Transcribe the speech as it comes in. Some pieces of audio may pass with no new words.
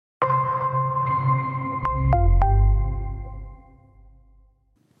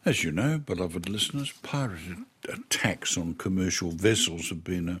As you know, beloved listeners, pirate attacks on commercial vessels have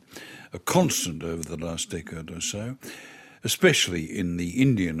been a constant over the last decade or so, especially in the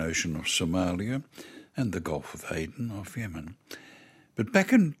Indian Ocean of Somalia and the Gulf of Aden off Yemen. But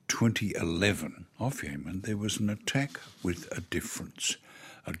back in 2011 off Yemen, there was an attack with a difference.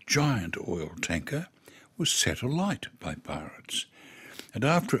 A giant oil tanker was set alight by pirates. And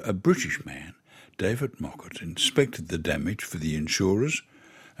after a British man, David Mockett, inspected the damage for the insurers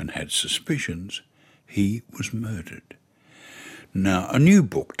and had suspicions, he was murdered. Now, a new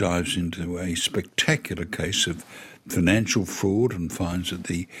book dives into a spectacular case of financial fraud and finds that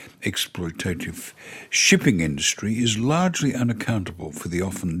the exploitative shipping industry is largely unaccountable for the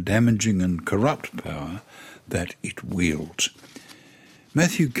often damaging and corrupt power that it wields.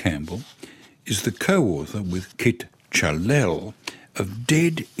 Matthew Campbell is the co-author with Kit Chalel of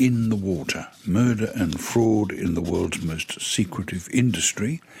Dead in the Water, Murder and Fraud in the World's Most Secretive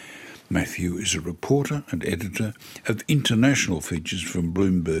Industry. Matthew is a reporter and editor of international features from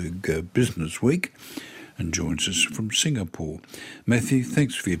Bloomberg Business Week and joins us from Singapore. Matthew,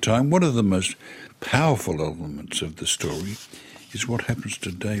 thanks for your time. One of the most powerful elements of the story is what happens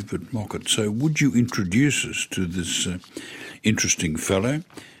to David Mockett. So would you introduce us to this interesting fellow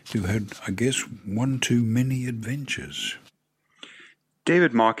who had, I guess, one too many adventures?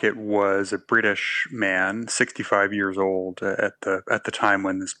 David Mockett was a British man, 65 years old at the time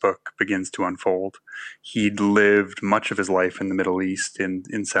when this book begins to unfold. He'd lived much of his life in the Middle East,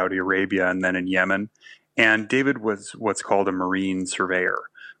 in Saudi Arabia, and then in Yemen. And David was what's called a marine surveyor,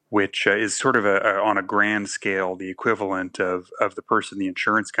 which is sort of on a grand scale the equivalent of the person the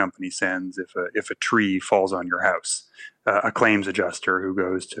insurance company sends if a tree falls on your house. A claims adjuster who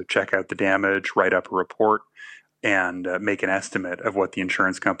goes to check out the damage, write up a report, and make an estimate of what the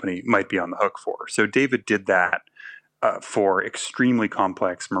insurance company might be on the hook for. So David did that for extremely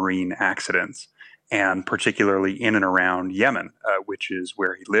complex marine accidents, and particularly in and around Yemen, which is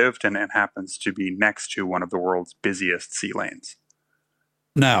where he lived and happens to be next to one of the world's busiest sea lanes.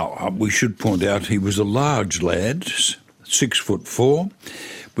 Now, we should point out he was a large lad, 6'4",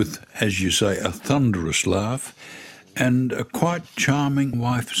 with, as you say, a thunderous laugh, and a quite charming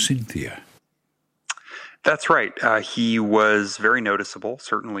wife, Cynthia. That's right. He was very noticeable,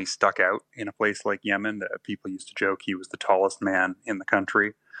 certainly stuck out in a place like Yemen. People used to joke he was the tallest man in the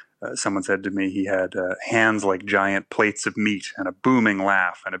country. Someone said to me he had hands like giant plates of meat and a booming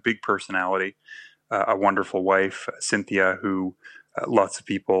laugh and a big personality. A wonderful wife, Cynthia, who lots of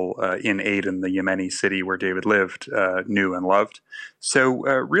people in Aden, the Yemeni city where David lived, knew and loved. So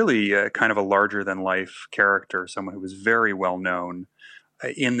really kind of a larger-than-life character, someone who was very well known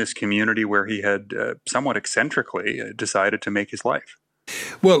in this community where he had somewhat eccentrically decided to make his life.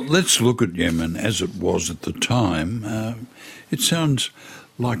 Well, let's look at Yemen as it was at the time. It sounds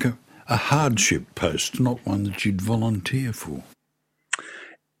like a hardship post, not one that you'd volunteer for.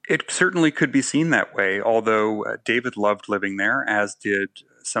 It certainly could be seen that way, although David loved living there, as did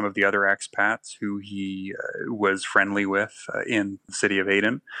some of the other expats who he was friendly with in the city of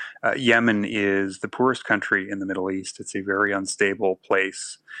Aden. Yemen is the poorest country in the Middle East. It's a very unstable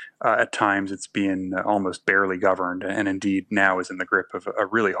place. At times it's been almost barely governed, and indeed now is in the grip of a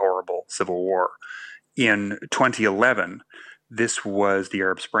really horrible civil war. In 2011, this was the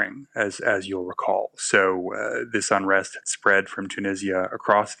Arab Spring, as you'll recall. So this unrest had spread from Tunisia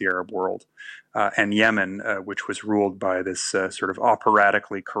across the Arab world. And Yemen, which was ruled by this sort of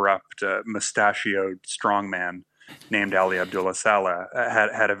operatically corrupt, mustachioed strongman named Ali Abdullah Saleh,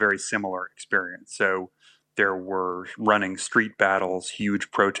 had a very similar experience. So there were running street battles, huge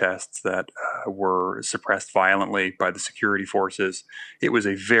protests that were suppressed violently by the security forces. It was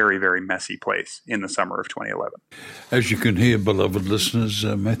a very, very messy place in the summer of 2011. As you can hear, beloved listeners,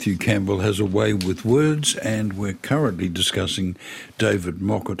 Matthew Campbell has a way with words, and we're currently discussing David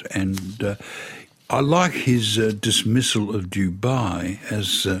Mockett. And I like his dismissal of Dubai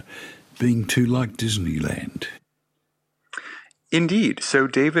as being too like Disneyland. Indeed. So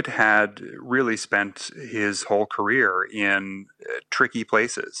David had really spent his whole career in tricky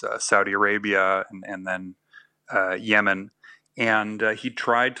places, Saudi Arabia and then Yemen. And he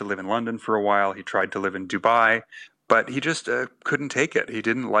tried to live in London for a while. He tried to live in Dubai, but he just couldn't take it. He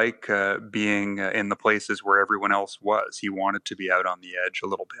didn't like being in the places where everyone else was. He wanted to be out on the edge a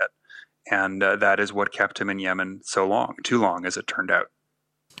little bit. And that is what kept him in Yemen so long, too long, as it turned out.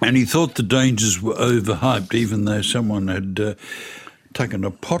 And he thought the dangers were overhyped, even though someone had taken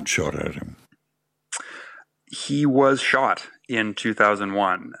a pot shot at him. He was shot in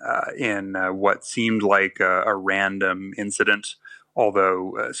 2001 in what seemed like a random incident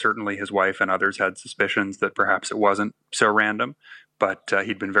although certainly his wife and others had suspicions that perhaps it wasn't so random. But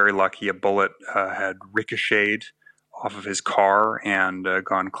he'd been very lucky. A bullet had ricocheted off of his car and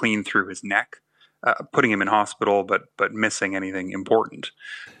gone clean through his neck, putting him in hospital, but missing anything important.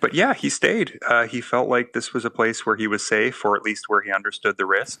 But yeah, he stayed. He felt like this was a place where he was safe, or at least where he understood the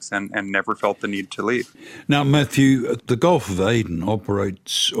risks, and never felt the need to leave. Now, Matthew, the Gulf of Aden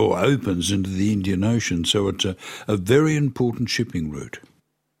operates or opens into the Indian Ocean, so it's a very important shipping route.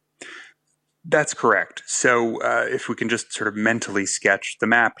 That's correct. So if we can just sort of mentally sketch the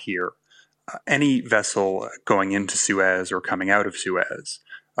map here, any vessel going into Suez or coming out of Suez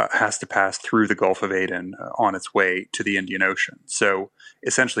has to pass through the Gulf of Aden on its way to the Indian Ocean. So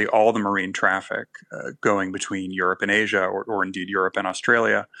essentially all the marine traffic going between Europe and Asia, or indeed Europe and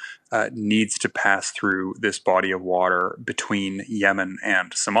Australia, needs to pass through this body of water between Yemen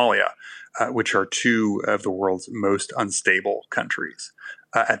and Somalia, which are two of the world's most unstable countries.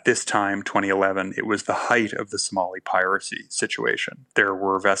 At this time, 2011, it was the height of the Somali piracy situation. There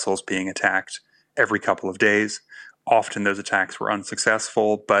were vessels being attacked every couple of days. Often those attacks were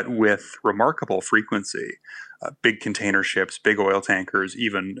unsuccessful, but with remarkable frequency. Big container ships, big oil tankers,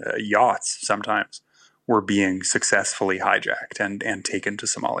 even yachts sometimes were being successfully hijacked and taken to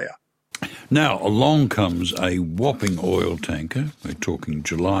Somalia. Now, along comes a whopping oil tanker, we're talking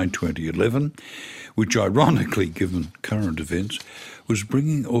July 2011, which ironically, given current events, was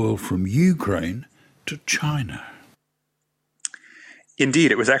bringing oil from Ukraine to China.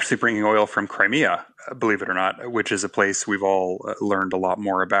 Indeed, it was actually bringing oil from Crimea, believe it or not, which is a place we've all learned a lot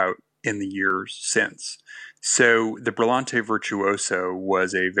more about in the years since. So the Brillante Virtuoso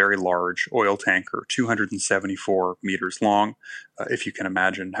was a very large oil tanker, 274 meters long. If you can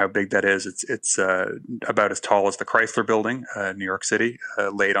imagine how big that is, it's about as tall as the Chrysler Building, New York City,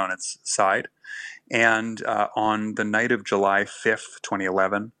 laid on its side. And on the night of July 5th,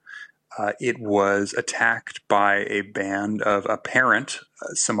 2011, it was attacked by a band of apparent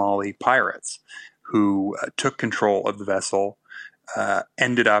Somali pirates who took control of the vessel,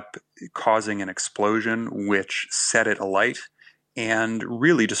 ended up causing an explosion which set it alight and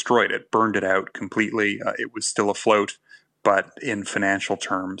really destroyed it, burned it out completely. It was still afloat, but in financial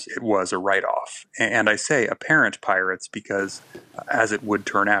terms, it was a write-off. And I say apparent pirates because, as it would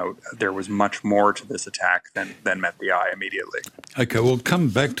turn out, there was much more to this attack than met the eye immediately. Okay, we'll come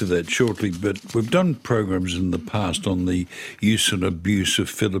back to that shortly, but we've done programs in the past on the use and abuse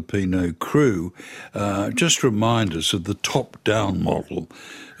of Filipino crew. Just remind us of the top-down model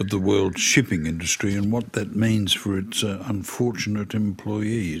of the world shipping industry and what that means for its unfortunate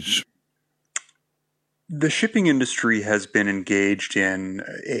employees. The shipping industry has been engaged in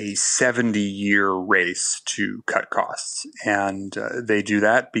a 70-year race to cut costs, and they do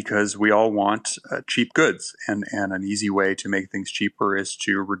that because we all want cheap goods, and an easy way to make things cheaper is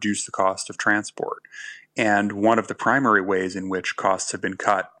to reduce the cost of transport. And one of the primary ways in which costs have been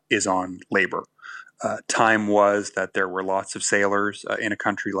cut is on labor. Time was that there were lots of sailors in a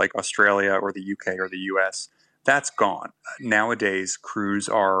country like Australia or the UK or the US. That's gone. Nowadays, crews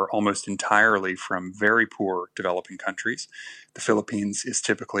are almost entirely from very poor developing countries. The Philippines is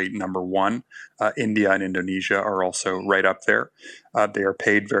typically number one. India and Indonesia are also right up there. They are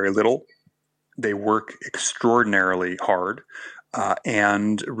paid very little. They work extraordinarily hard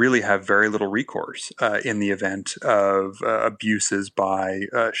and really have very little recourse in the event of abuses by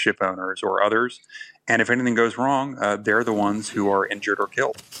ship owners or others. And if anything goes wrong, they're the ones who are injured or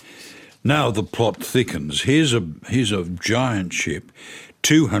killed. Now the plot thickens. Here's a giant ship,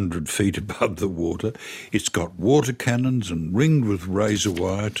 200 feet above the water. It's got water cannons and ringed with razor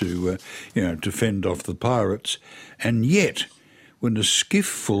wire to fend off the pirates. And yet, when a skiff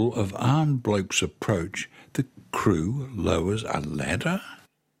full of armed blokes approach, the crew lowers a ladder.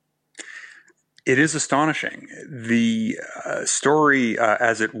 It is astonishing. The story,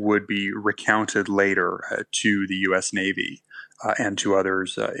 as it would be recounted later to the U.S. Navy, and to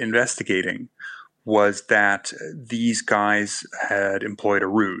others investigating, was that these guys had employed a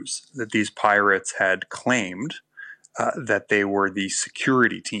ruse, that these pirates had claimed that they were the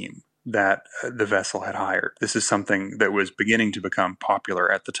security team that the vessel had hired. This is something that was beginning to become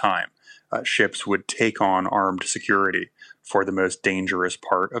popular at the time. Ships would take on armed security for the most dangerous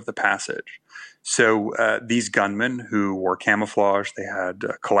part of the passage. So these gunmen who wore camouflage, they had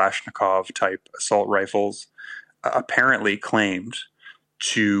Kalashnikov-type assault rifles, apparently claimed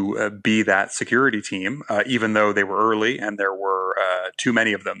to be that security team, even though they were early and there were too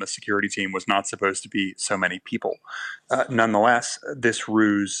many of them. The security team was not supposed to be so many people. Nonetheless, this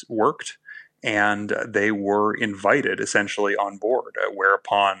ruse worked, and they were invited essentially on board,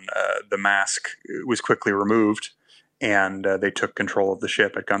 whereupon the mask was quickly removed and they took control of the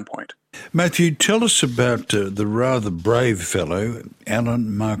ship at gunpoint. Matthew, tell us about the rather brave fellow,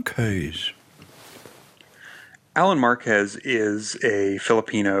 Alan Marquez. Alan Marquez is a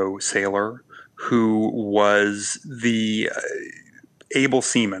Filipino sailor who was the able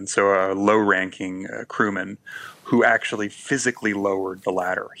seaman, so a low-ranking crewman, who actually physically lowered the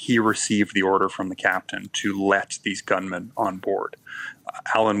ladder. He received the order from the captain to let these gunmen on board.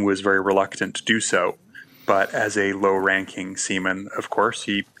 Alan was very reluctant to do so, but as a low-ranking seaman, of course,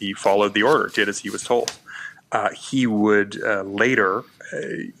 he followed the order, did as he was told. He would later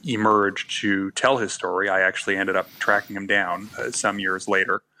emerge to tell his story. I actually ended up tracking him down some years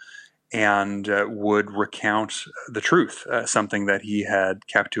later, and would recount the truth, something that he had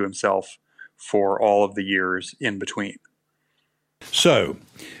kept to himself for all of the years in between. So,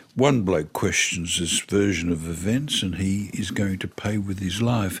 one bloke questions this version of events, and he is going to pay with his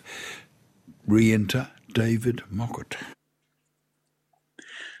life. Re-enter David Mockett.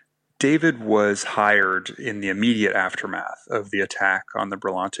 David was hired in the immediate aftermath of the attack on the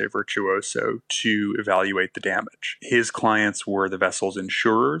Brillante Virtuoso to evaluate the damage. His clients were the vessel's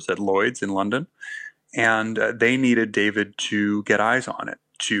insurers at Lloyd's in London, and they needed David to get eyes on it,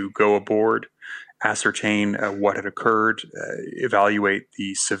 to go aboard, ascertain what had occurred, evaluate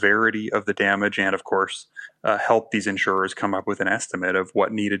the severity of the damage, and of course, help these insurers come up with an estimate of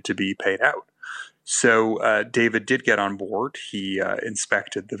what needed to be paid out. So David did get on board. He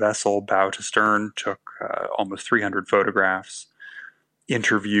inspected the vessel bow to stern, took almost 300 photographs,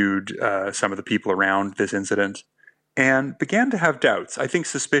 interviewed some of the people around this incident, and began to have doubts. I think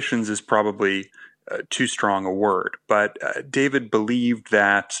suspicions is probably too strong a word, but David believed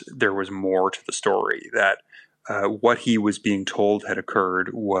that there was more to the story, that what he was being told had occurred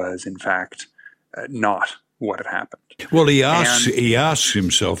was, in fact, not what had happened. Well, he asks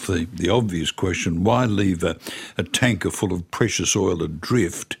himself the obvious question, why leave a tanker full of precious oil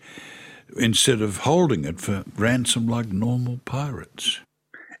adrift instead of holding it for ransom like normal pirates?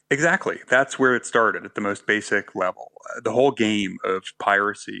 Exactly. That's where it started at the most basic level. The whole game of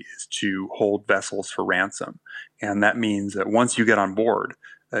piracy is to hold vessels for ransom. And that means that once you get on board,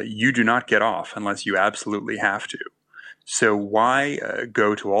 you do not get off unless you absolutely have to. So why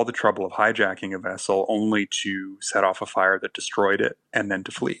go to all the trouble of hijacking a vessel only to set off a fire that destroyed it and then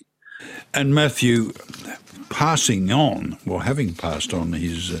to flee? And Matthew, passing on, or having passed on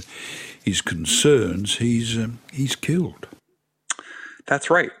his concerns, he's killed. That's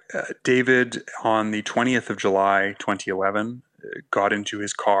right. David, on the 20th of July, 2011, got into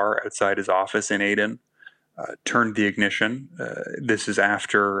his car outside his office in Aden, turned the ignition. This is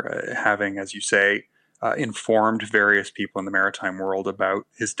after having, as you say, informed various people in the maritime world about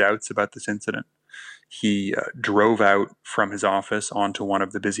his doubts about this incident. He drove out from his office onto one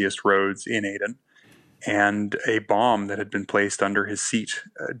of the busiest roads in Aden, and a bomb that had been placed under his seat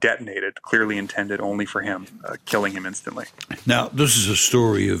detonated, clearly intended only for him, killing him instantly. Now, this is a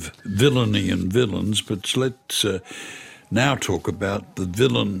story of villainy and villains, but let's now talk about the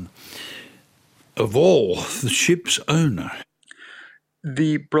villain of all, the ship's owner.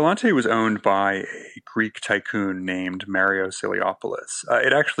 The Brillante was owned by a Greek tycoon named Marios Iliopoulos.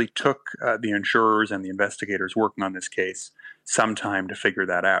 It actually took the insurers and the investigators working on this case some time to figure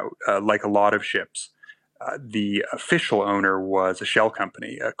that out. Like a lot of ships, the official owner was a shell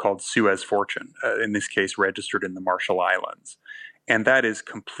company called Suez Fortune, in this case registered in the Marshall Islands. And that is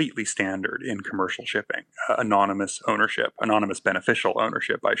completely standard in commercial shipping, anonymous ownership, anonymous beneficial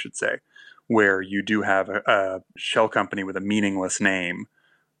ownership, I should say, where you do have a shell company with a meaningless name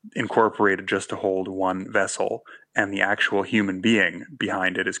incorporated just to hold one vessel, and the actual human being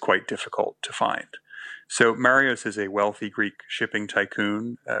behind it is quite difficult to find. So Marios is a wealthy Greek shipping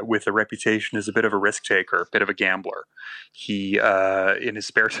tycoon with a reputation as a bit of a risk taker, a bit of a gambler. He, in his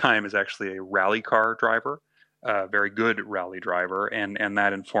spare time, is actually a rally car driver, a very good rally driver, and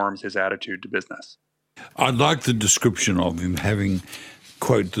that informs his attitude to business. I like the description of him having,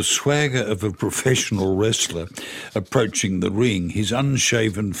 quote, the swagger of a professional wrestler approaching the ring, his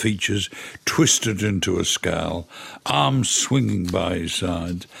unshaven features twisted into a scowl, arms swinging by his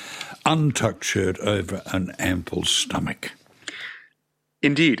sides, untucked shirt over an ample stomach.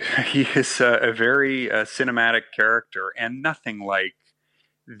 Indeed, he is a very cinematic character, and nothing like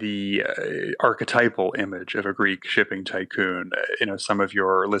the archetypal image of a Greek shipping tycoon. Some of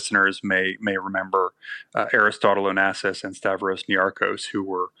your listeners may remember Aristotle Onassis and Stavros Niarchos, who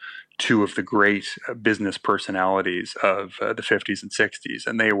were two of the great business personalities of the 50s and 60s,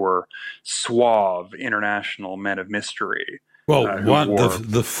 and they were suave international men of mystery. Well,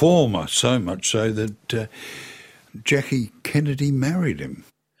 the former, so much so that Jackie Kennedy married him.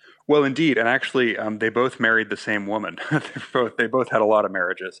 Well, indeed, and actually, they both married the same woman. They both had a lot of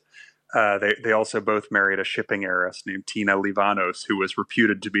marriages. They also both married a shipping heiress named Tina Livanos, who was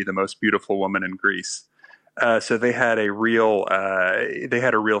reputed to be the most beautiful woman in Greece. So they had a real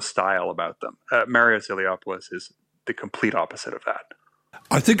style about them. Marios Iliopoulos is the complete opposite of that.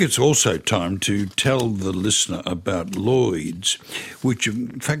 I think it's also time to tell the listener about Lloyd's, which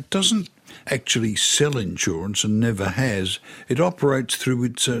in fact doesn't actually sell insurance and never has. It operates through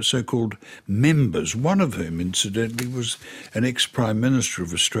its so-called members, one of whom, incidentally, was an ex-Prime Minister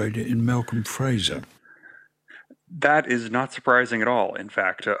of Australia in Malcolm Fraser. That is not surprising at all. In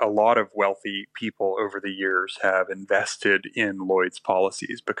fact, a lot of wealthy people over the years have invested in Lloyd's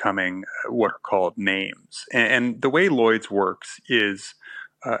policies, becoming what are called names. And the way Lloyd's works is,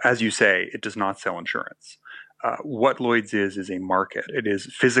 as you say, it does not sell insurance. What Lloyd's is a market. It is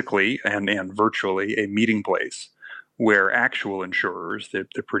physically and virtually a meeting place where actual insurers, the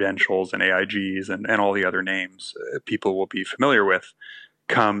Prudentials and AIGs and all the other names people will be familiar with,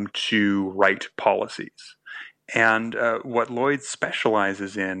 come to write policies. And what Lloyd's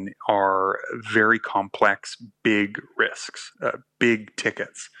specializes in are very complex, big risks, big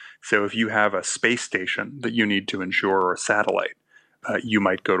tickets. So if you have a space station that you need to insure or a satellite, you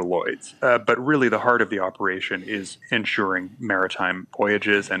might go to Lloyd's. But really the heart of the operation is insuring maritime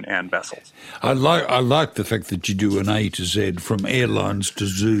voyages and vessels. I like the fact that you do an A to Z, from airlines to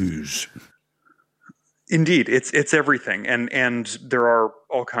zoos. Indeed, it's everything, and there are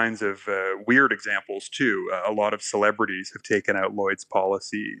all kinds of weird examples too. A lot of celebrities have taken out Lloyd's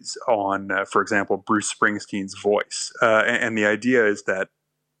policies on, for example, Bruce Springsteen's voice, and the idea is that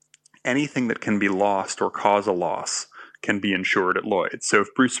anything that can be lost or cause a loss can be insured at Lloyd's. So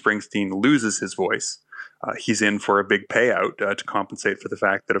if Bruce Springsteen loses his voice, he's in for a big payout to compensate for the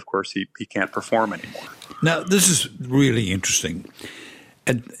fact that, of course, he can't perform anymore. Now, this is really interesting.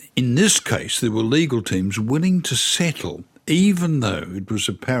 And in this case, there were legal teams willing to settle, even though it was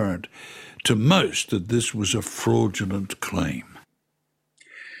apparent to most that this was a fraudulent claim.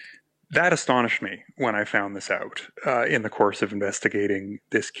 That astonished me when I found this out in the course of investigating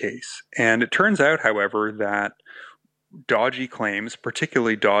this case. And it turns out, however, that dodgy claims,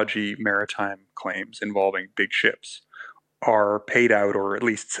 particularly dodgy maritime claims involving big ships, are paid out or at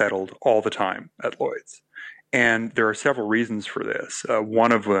least settled all the time at Lloyd's. And there are several reasons for this.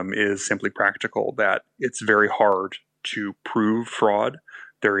 One of them is simply practical, that it's very hard to prove fraud.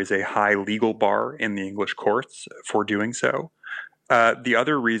 There is a high legal bar in the English courts for doing so. The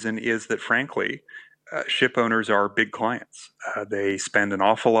other reason is that, frankly, ship owners are big clients. They spend an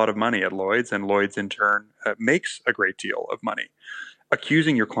awful lot of money at Lloyd's, and Lloyd's in turn makes a great deal of money.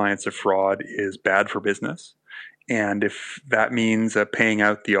 Accusing your clients of fraud is bad for business. And if that means paying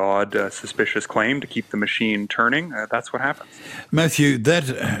out the odd suspicious claim to keep the machine turning, that's what happens. Matthew,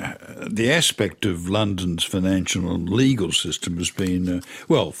 the aspect of London's financial and legal system has been,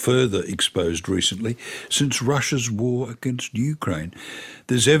 further exposed recently since Russia's war against Ukraine.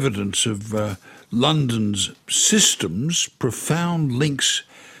 There's evidence of London's system's profound links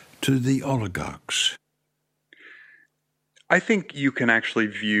to the oligarchs. I think you can actually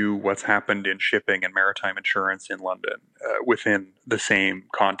view what's happened in shipping and maritime insurance in London within the same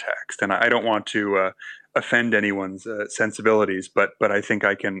context. And I don't want to offend anyone's sensibilities, but I think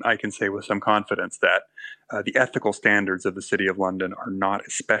I can say with some confidence that the ethical standards of the City of London are not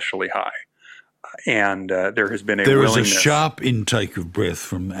especially high. And there has been there willingness. There is a sharp intake of breath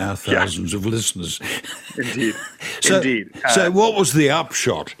from our thousands of listeners. Indeed. Indeed. So what was the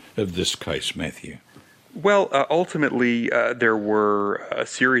upshot of this case, Matthew? Well, ultimately, there were a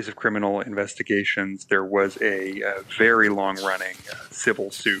series of criminal investigations. There was a very long-running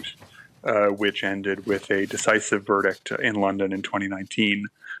civil suit, which ended with a decisive verdict in London in 2019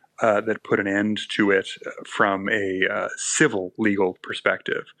 that put an end to it from a civil legal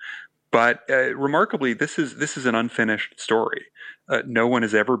perspective. But remarkably, this is an unfinished story. No one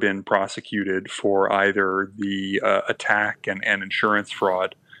has ever been prosecuted for either the attack and insurance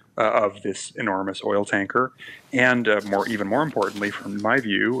fraud of this enormous oil tanker. And even more importantly, from my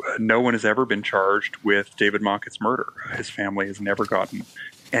view, no one has ever been charged with David Mockett's murder. His family has never gotten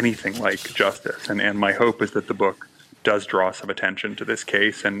anything like justice. And my hope is that the book does draw some attention to this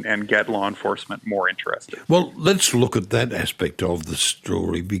case and get law enforcement more interested. Well, let's look at that aspect of the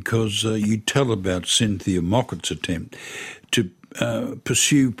story, because you tell about Cynthia Mockett's attempt to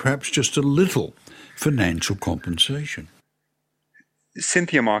pursue perhaps just a little financial compensation.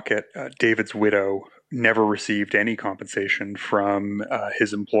 Cynthia Mockett, David's widow, never received any compensation from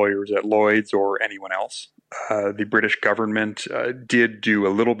his employers at Lloyd's or anyone else. The British government did do a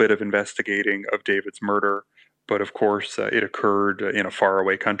little bit of investigating of David's murder, but of course it occurred in a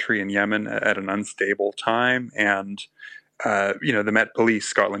faraway country in Yemen at an unstable time. And, the Met Police,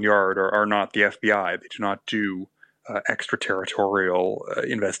 Scotland Yard, are not the FBI. They do not do extraterritorial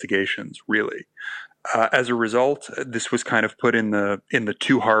investigations, really. As a result, this was kind of put in the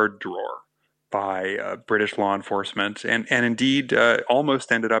too hard drawer by British law enforcement, and indeed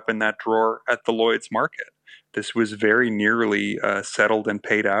almost ended up in that drawer at the Lloyd's market. This was very nearly settled and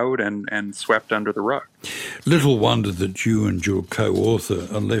paid out and swept under the rug. Little wonder that you and your co-author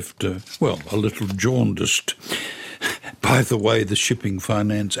are left, a little jaundiced by the way the shipping,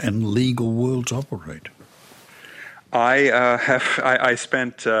 finance and legal worlds operate. I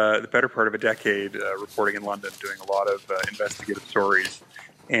spent the better part of a decade reporting in London, doing a lot of investigative stories,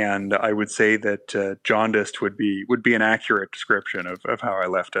 and I would say that jaundiced would be an accurate description of how I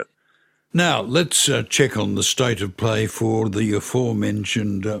left it. Now, let's check on the state of play for the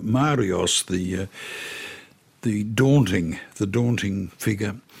aforementioned Marios, the daunting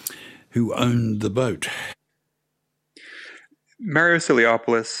figure who owned the boat. Marios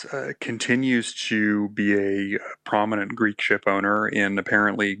Iliopoulos continues to be a prominent Greek ship owner in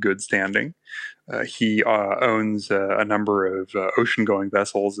apparently good standing. He owns a number of ocean-going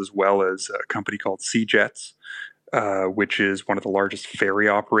vessels, as well as a company called Sea Jets, which is one of the largest ferry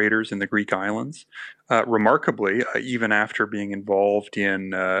operators in the Greek islands. Remarkably, even after being involved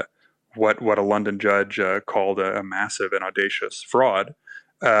in what a London judge called a massive and audacious fraud,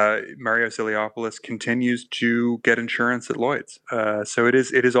 Marios Iliopoulos continues to get insurance at Lloyd's. So it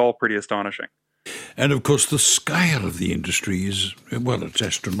is all pretty astonishing. And of course, the scale of the industry is, it's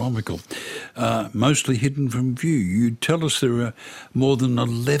astronomical, mostly hidden from view. You tell us there are more than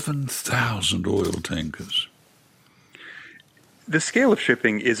 11,000 oil tankers. The scale of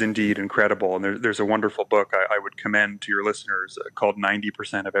shipping is indeed incredible, and there's a wonderful book I would commend to your listeners called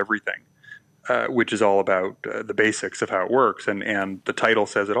 90% of Everything, which is all about the basics of how it works. And the title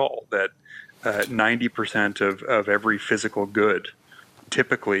says it all, that 90% of every physical good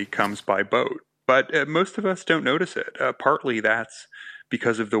typically comes by boat. But most of us don't notice it. Partly that's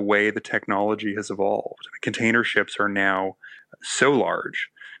because of the way the technology has evolved. Container ships are now so large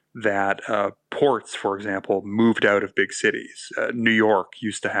that ports, for example, moved out of big cities. New York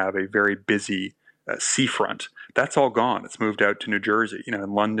used to have a very busy seafront. That's all gone. It's moved out to New Jersey.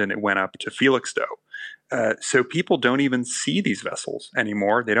 In London, it went up to Felixstowe. So people don't even see these vessels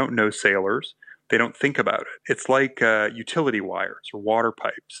anymore. They don't know sailors. They don't think about it. It's like utility wires or water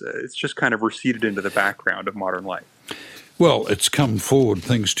pipes. It's just kind of receded into the background of modern life. Well, it's come forward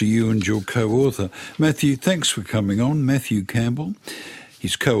thanks to you and your co-author. Matthew, thanks for coming on. Matthew Campbell.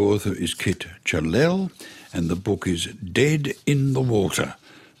 His co-author is Kit Jalel, and the book is Dead in the Water,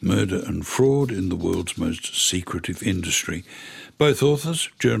 Murder and Fraud in the World's Most Secretive Industry. Both authors,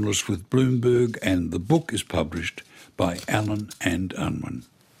 journalists with Bloomberg, and the book is published by Allen and Unwin.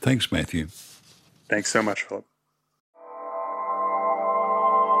 Thanks, Matthew. Thanks so much, Philip.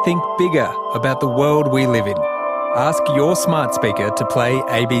 Think bigger about the world we live in. Ask your smart speaker to play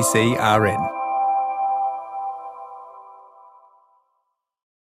ABC RN.